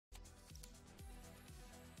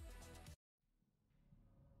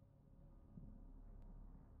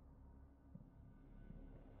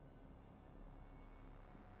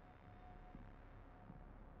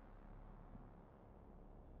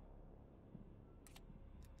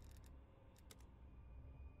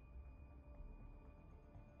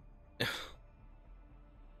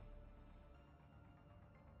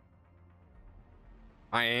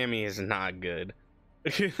Miami is not good.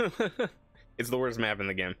 It's the worst map in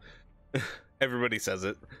the game. Everybody says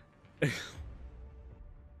it.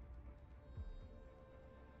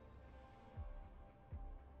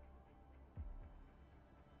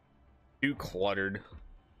 Too cluttered.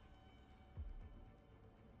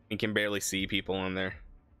 You can barely see people in there.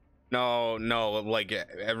 No,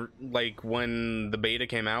 like when the beta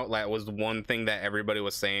came out, that was the one thing that everybody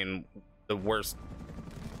was saying, the worst.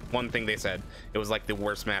 One thing they said, it was like the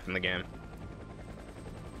worst map in the game.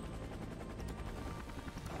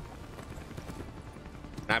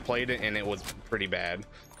 I played it and it was pretty bad.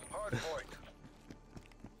 Hardpoint.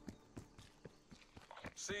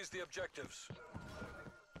 Seize the objectives.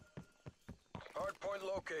 Hardpoint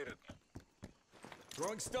located.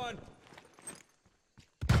 Throwing stun.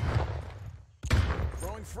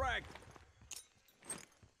 Throwing frag.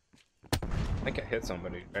 I think I hit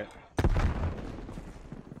somebody, right?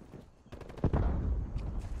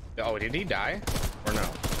 Oh, did he die? Or no?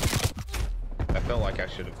 I felt like I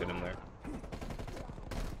should have hit him there.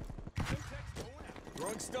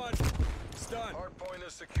 Throwing stun. Stun. Hardpoint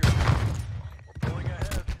is secure. We're pulling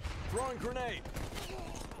ahead. Throwing grenade.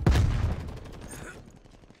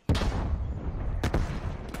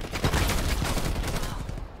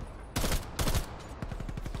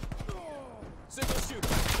 Single shooter.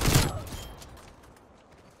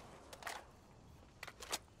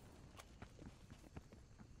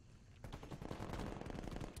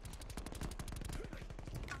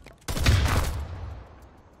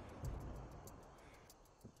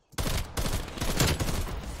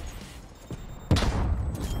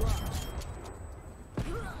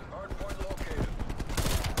 Hardpoint located.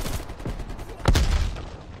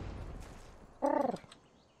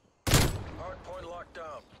 Hardpoint locked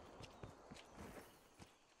down.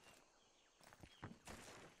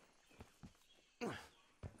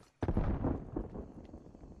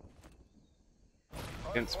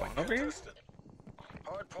 Didn't spawn over here?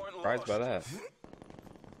 Hardpoint Surprised by that.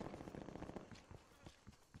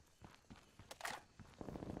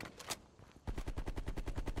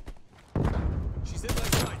 She's in my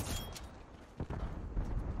sights.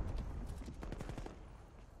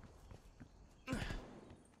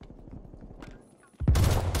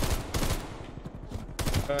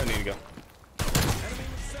 I need to go. Enemy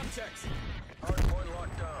with subtext. Hardpoint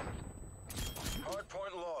locked down.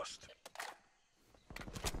 Hardpoint lost.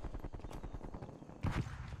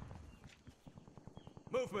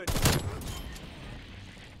 Movement.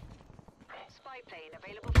 Spy plane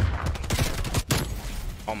available for target.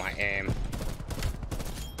 Oh, my aim.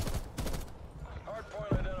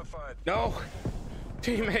 Hardpoint identified. No!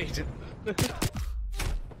 Teammate!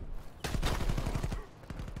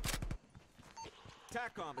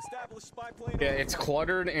 TACOM, established spy plane. Yeah, it's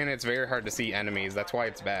cluttered and it's very hard to see enemies. That's why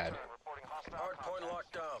it's bad. Hardpoint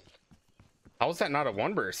locked down. How is that not a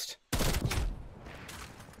one burst?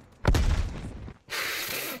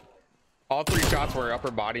 All three shots were upper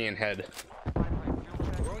body and head.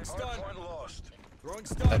 Throwing stun. Hardpoint lost. Throwing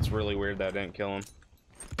stun. That's really weird that didn't kill him.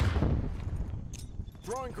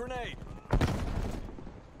 Throwing grenade.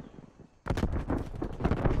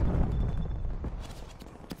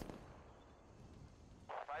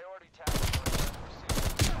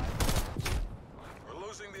 We're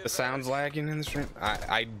losing The sound's lagging in the stream.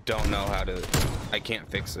 I don't know how to. I can't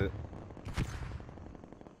fix it.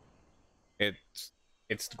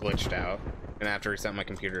 It's glitched out, and I have to reset my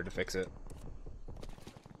computer to fix it.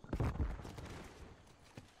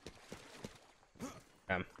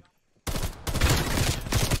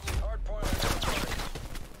 Hardpoint identified.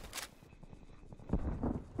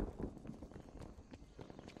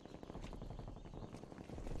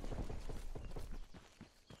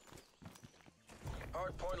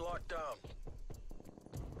 Hardpoint locked down.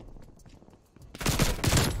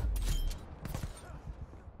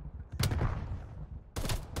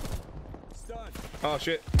 Stun. Oh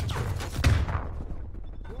shit!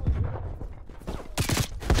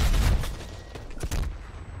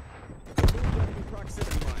 Enemy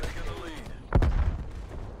proximity mine. Taking the lead.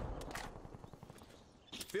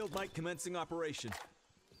 Field might commencing operation.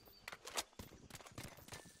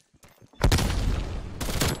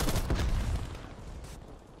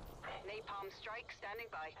 Napalm strike standing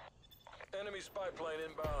by. Enemy spy plane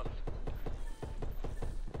inbound.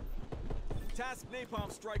 Task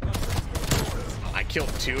napalm strike on transport orders. I killed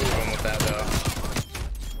two of them with that though.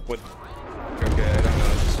 With okay, I don't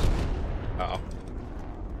know. Uh oh.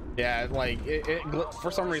 Yeah, like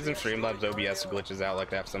for some reason Streamlabs OBS glitches out like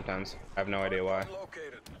that sometimes. I have no idea why.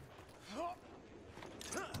 Located.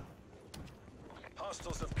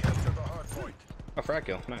 Hostiles have captured the hard point. Oh, frag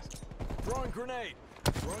kill, nice. Throwing grenade.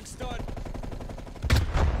 Throwing stun.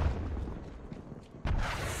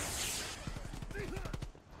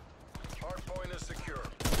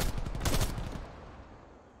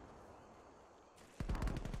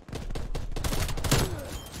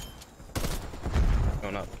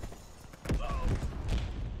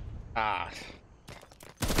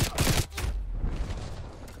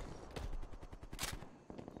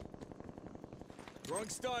 Throwing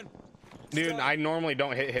stun. Dude, I normally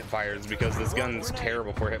don't hit fires because this gun's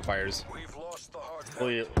terrible for hit fires. We've lost the hard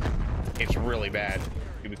Well, point. it's really bad,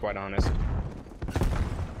 to be quite honest.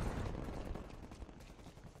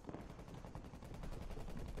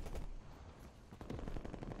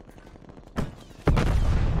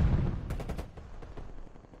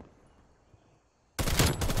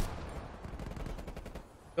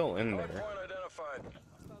 Still in there. Hardpoint identified.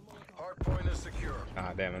 Hardpoint is secure.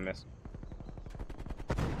 Ah, damn, I missed.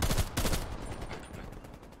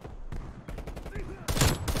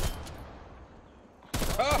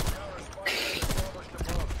 Oh! Counter spy plane established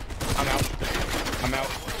above. I'm out. I'm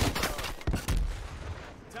out.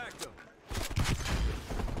 Tagged him.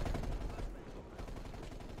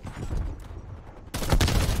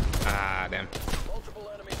 Ah, damn.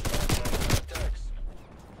 Multiple enemy spy plane attacks.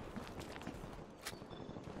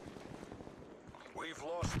 We've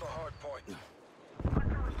lost the hardpoint.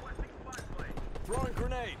 Throwing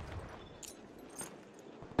grenade.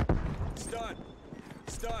 Stun.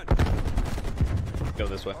 Stun. Go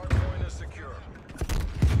this way. Hardpoint is secure.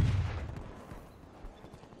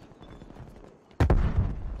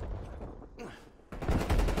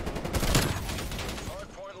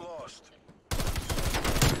 Hardpoint lost.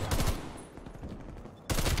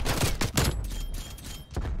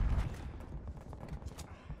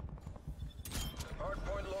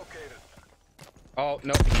 Hardpoint located. Oh,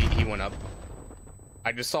 no, he went up.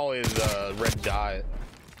 I just saw his red dot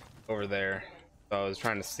over there. So I was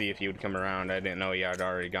trying to see if he would come around. I didn't know he had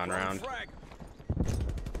already gone Throwing around. frag.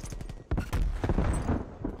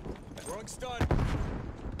 Throwing stun.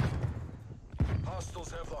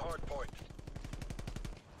 Hostiles have the hardpoint.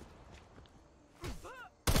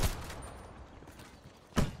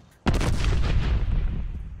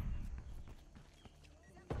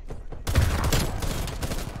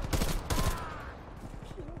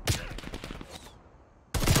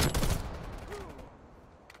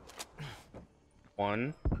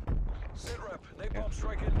 One. Sit rep. Napalm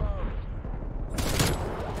strike inbound.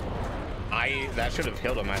 That should have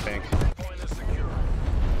killed him, I think. Hardpoint is secure.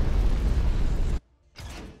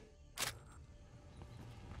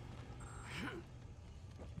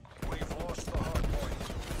 We've lost the hardpoint.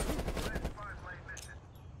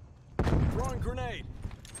 Throwing grenade.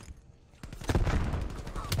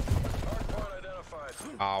 Hardpoint identified.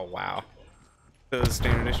 Oh, wow. The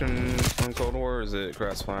standard edition on Cold War, or is it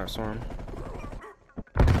cross-fire storm?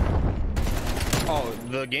 Oh,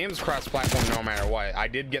 the game's cross-platform no matter what. I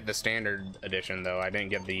did get the standard edition though. I didn't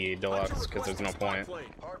get the deluxe because there's no point.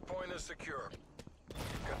 Hardpoint is secure.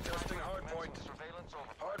 Contesting hardpoint.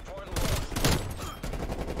 Hardpoint lost.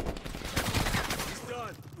 He's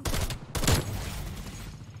done.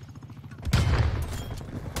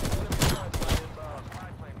 Enemy spy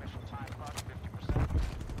plane inbound.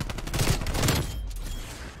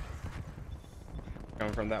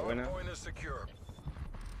 Coming from that way now. Hardpoint is secure.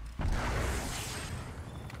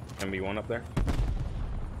 Gonna be one up there.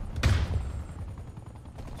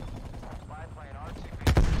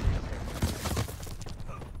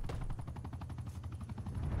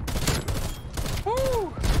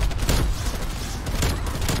 Woo!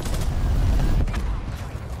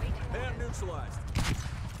 Man neutralized.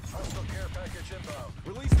 Hostile care package inbound.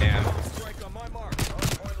 Release Damn. the strike on my mark.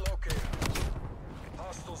 Hardpoint located.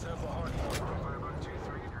 Hostiles have the hardpoint.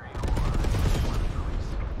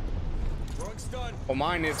 Throwing stun. Well,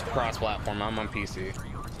 mine is cross-platform. I'm on PC.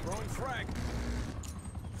 Throwing frag.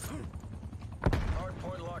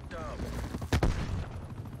 Hardpoint locked down.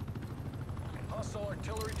 Hostile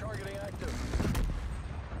artillery targeting active.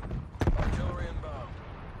 Artillery inbound.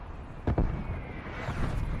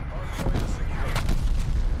 Hardpoint is secure.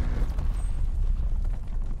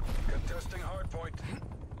 Contesting hardpoint.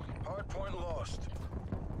 Hardpoint lost.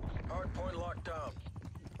 Hardpoint locked down.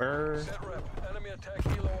 Where? Set rep. Enemy attack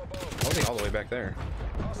helo above. Oh, they all the way back there.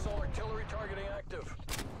 Hostile artillery targeting active.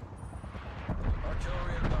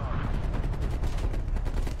 Artillery inbound.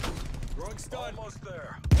 Throwing stun. Almost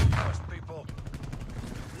there. Lost people.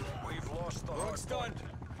 We've lost the Throwing hard stun. point.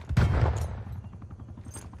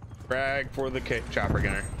 Frag for the chopper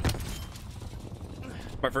gunner.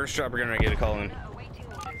 My first chopper gunner I get a call in. Awaiting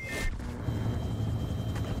orders.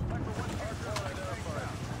 Hardpoint identified.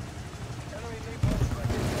 Enemy napalm strike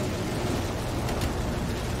inbound.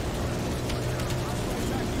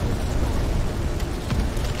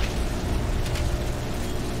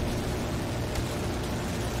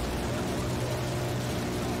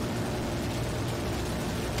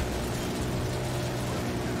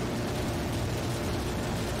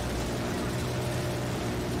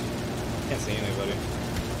 Can't see anybody.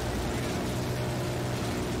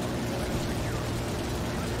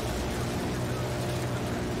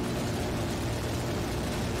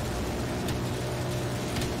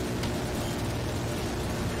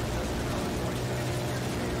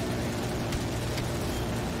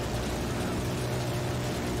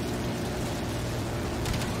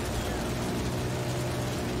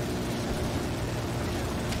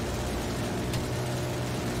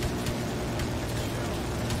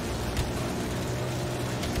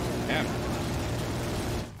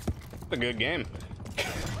 a good game.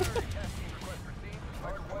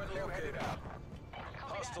 Hardpoint located.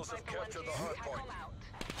 Hostiles have captured the hardpoint.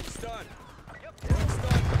 Stun. We're all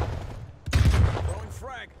stunned. Throwing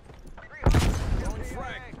frag. Throwing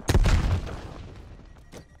frag.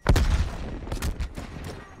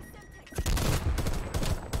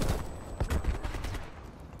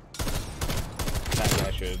 That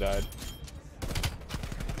guy should have died.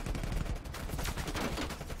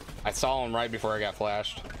 I saw him right before I got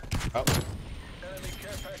flashed. Oh, Enemy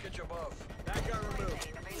care package above. That got removed.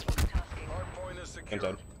 Hardpoint is secure.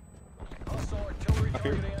 inside. Hostile artillery Up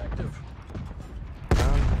here. targeting active.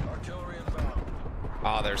 Artillery inbound.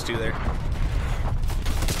 Oh, there's two there.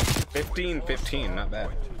 15, not bad.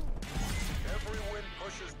 Every wind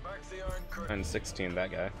pushes back the iron curtain. And 16,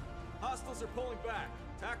 that guy. Hostiles are pulling back.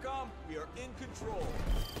 TACOM, we are in control.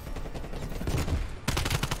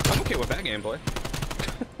 I'm okay with that gameplay.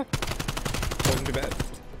 Wasn't too bad.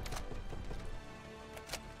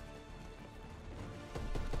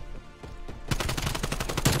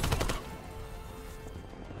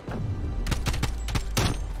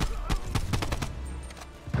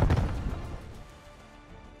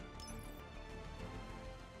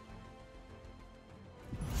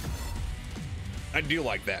 I do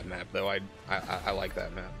like that map though. I like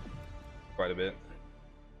that map quite a bit.